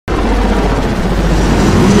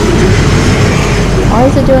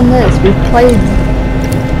is it doing this? We've played...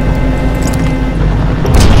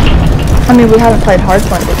 I mean, we haven't played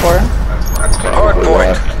Hardpoint before.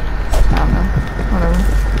 Hardpoint. I don't know.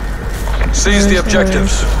 Whatever. Seize the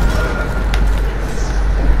objectives.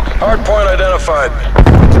 Hardpoint identified.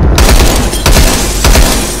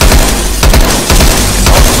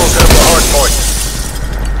 Hostiles have the hardpoint.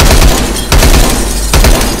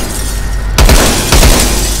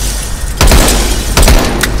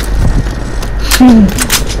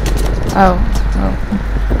 Oh.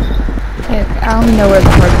 Yeah, I don't know where the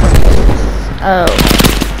hardpoint is. Oh.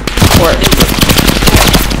 Or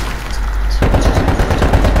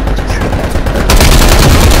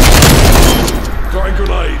Throwing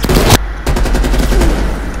grenade.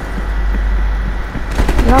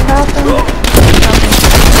 y'all have them?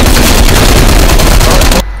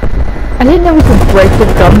 I didn't know we could break the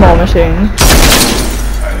gumball machine.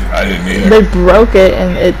 I didn't either. They broke it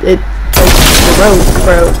and it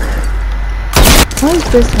broke. What is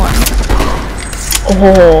this one?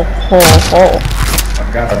 Oh.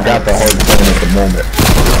 I've got the hard point at the moment.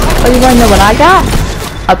 Oh, you wanna know what I got?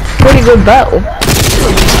 A pretty good bow.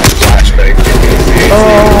 Flashbang.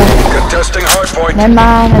 Oh, Contesting hardpoint. never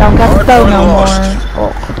mind, I don't got the bow no more.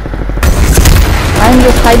 Oh. I'm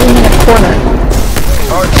just hiding in a corner.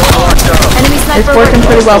 Hardpoint locked down. Enemy It's sniper working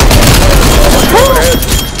pretty well. Go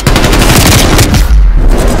ahead.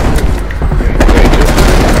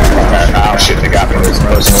 Oh shit, they got me. There's a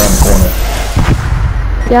person around the corner.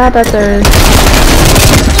 Yeah, I bet there is.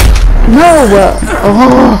 No!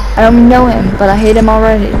 Oh, I don't know him, but I hate him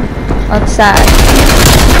already. That's sad.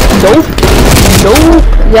 Nope.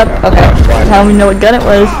 Yep, okay. I don't even know what gun it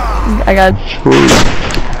was. I got...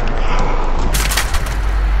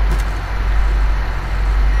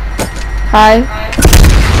 Hi.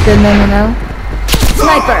 Didn't know.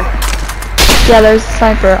 sniper. Yeah, there's a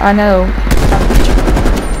sniper, I know.